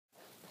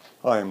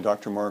Hi, I'm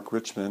Dr. Mark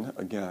Richmond,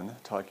 again,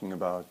 talking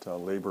about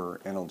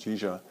labor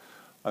analgesia.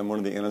 I'm one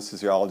of the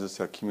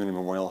anesthesiologists at Community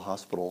Memorial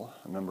Hospital,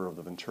 a member of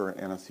the Ventura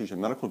Anesthesia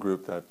Medical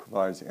Group that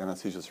provides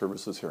anesthesia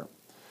services here.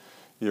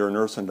 Your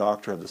nurse and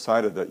doctor have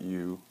decided that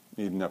you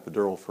need an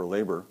epidural for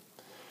labor,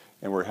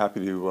 and we're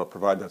happy to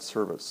provide that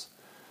service.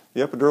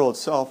 The epidural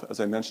itself, as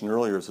I mentioned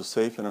earlier, is a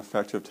safe and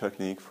effective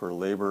technique for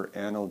labor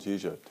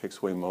analgesia. It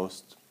takes away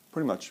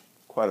pretty much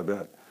quite a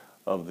bit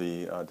of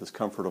the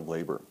discomfort of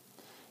labor.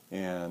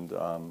 And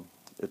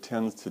it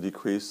tends to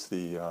decrease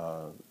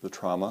the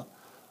trauma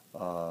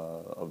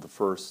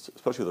of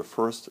especially the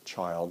first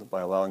child,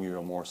 by allowing you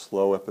a more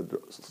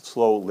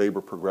slow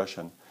labor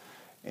progression.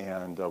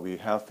 And we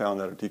have found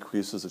that it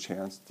decreases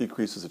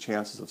the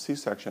chances of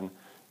C-section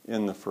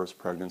in the first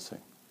pregnancy.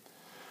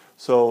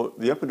 So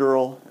the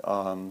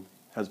epidural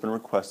has been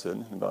requested.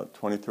 In about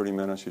 20-30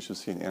 minutes, you should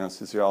see an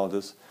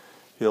anesthesiologist.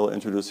 He'll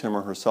introduce him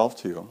or herself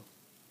to you.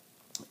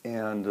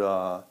 And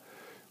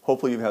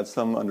hopefully you've had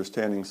some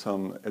understanding,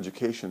 some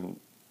education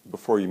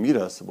before you meet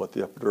us of what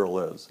the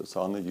epidural is. It's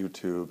on the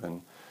YouTube,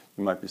 and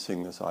you might be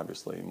seeing this,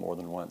 obviously, more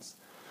than once.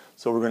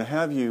 So we're going to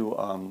have you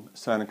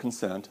sign a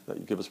consent that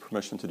you give us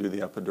permission to do the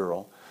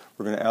epidural.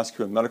 We're going to ask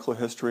you a medical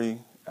history,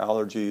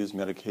 allergies,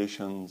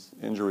 medications,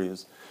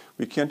 injuries.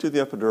 We can't do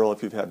the epidural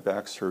if you've had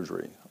back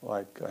surgery,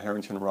 like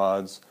Harrington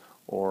rods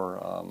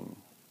or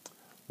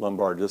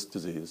lumbar disc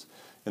disease.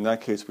 In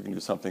that case, we can do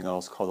something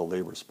else called a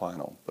labor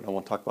spinal, but I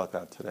won't talk about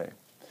that today.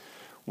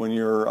 When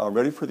you're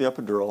ready for the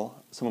epidural,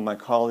 some of my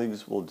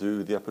colleagues will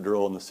do the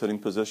epidural in the sitting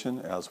position,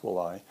 as will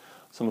I.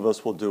 Some of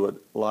us will do it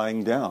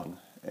lying down,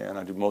 and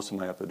I do most of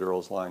my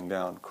epidurals lying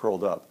down,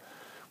 curled up.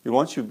 We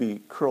want you to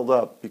be curled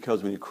up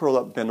because when you curl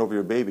up, bend over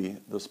your baby,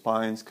 the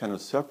spines kind of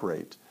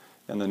separate,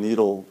 and the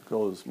needle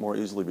goes more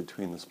easily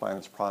between the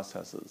spinous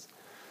processes.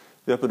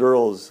 The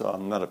epidural is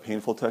not a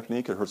painful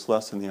technique. It hurts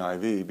less than the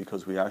IV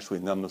because we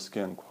actually numb the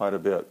skin quite a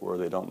bit, where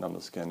they don't numb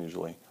the skin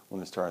usually when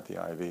they start the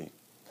IV.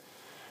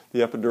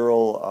 The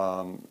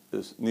epidural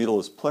needle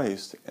is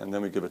placed, and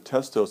then we give a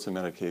test dose of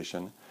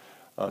medication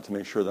to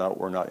make sure that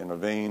we're not in a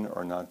vein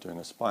or not doing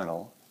a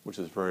spinal, which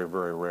is very,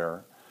 very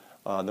rare.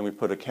 Then we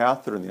put a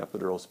catheter in the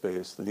epidural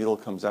space. The needle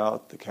comes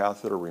out, the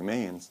catheter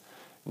remains,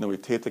 and then we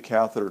tape the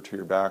catheter to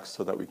your back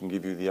so that we can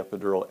give you the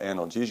epidural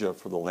analgesia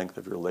for the length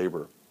of your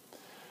labor.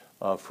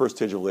 First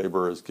stage of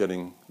labor is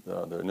getting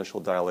the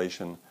initial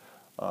dilation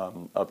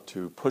up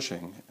to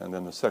pushing, and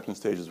then the second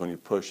stage is when you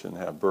push and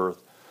have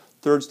birth.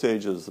 Third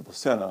stage is the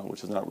placenta,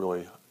 which is not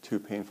really too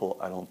painful,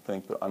 I don't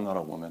think, but I'm not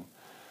a woman.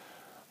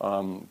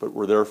 But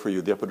we're there for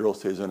you. The epidural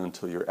stays in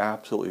until you're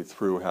absolutely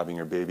through having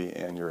your baby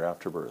and your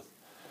afterbirth.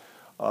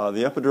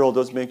 The epidural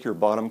does make your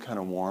bottom kind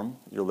of warm.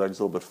 Your legs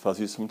a little bit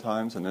fuzzy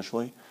sometimes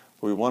initially,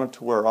 but we want it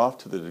to wear off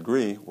to the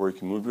degree where you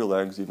can move your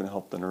legs, even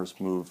help the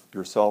nurse move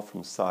yourself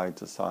from side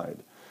to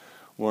side.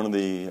 One of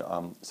the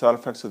side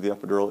effects of the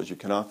epidural is you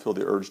cannot feel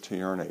the urge to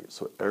urinate.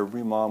 So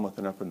every mom with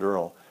an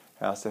epidural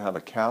has to have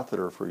a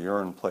catheter for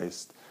urine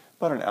placed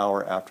about an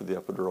hour after the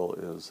epidural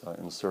is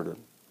inserted.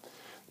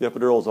 The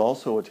epidural is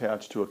also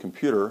attached to a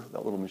computer,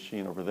 that little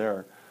machine over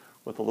there,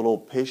 with a little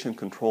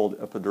patient-controlled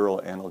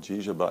epidural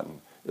analgesia button.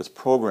 It's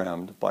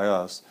programmed by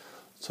us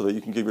so that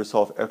you can give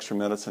yourself extra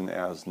medicine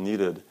as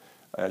needed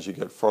as you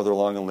get farther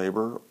along in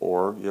labor,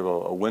 or you have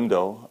a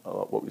window,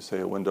 what we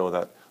say a window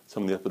that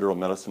some of the epidural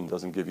medicine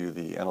doesn't give you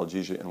the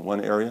analgesia in one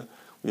area.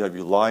 We have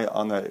you lie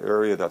on that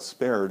area that's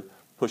spared,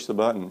 push the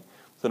button.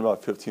 Within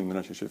about 15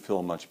 minutes, you should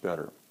feel much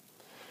better.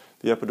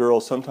 The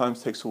epidural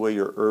sometimes takes away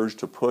your urge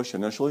to push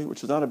initially,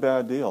 which is not a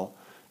bad deal,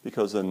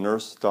 because a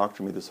nurse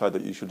doctor may decide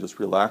that you should just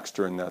relax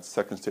during that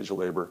second stage of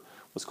labor,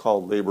 what's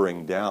called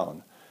laboring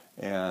down.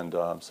 And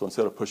so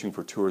instead of pushing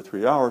for 2 or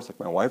 3 hours, like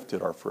my wife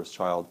did, our first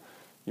child,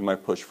 you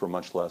might push for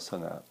much less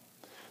than that.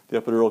 The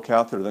epidural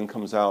catheter then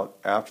comes out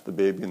after the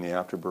baby and the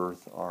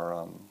afterbirth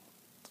are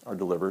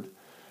delivered,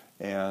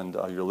 and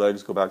your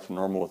legs go back to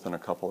normal within a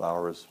couple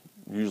hours,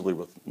 usually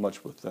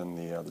much within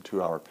the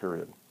 2-hour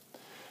period.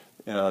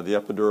 The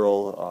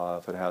epidural,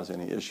 if it has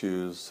any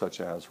issues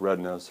such as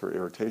redness or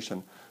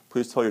irritation,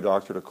 please tell your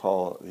doctor to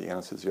call the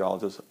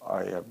anesthesiologist.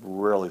 I have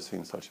rarely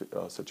seen such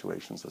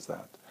situations as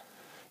that.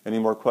 Any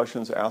more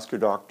questions, ask your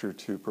doctor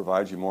to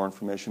provide you more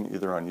information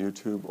either on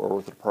YouTube or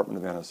with the Department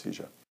of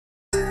Anesthesia.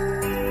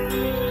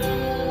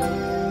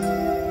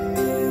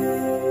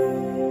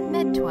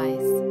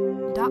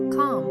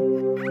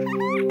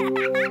 Medtwice.com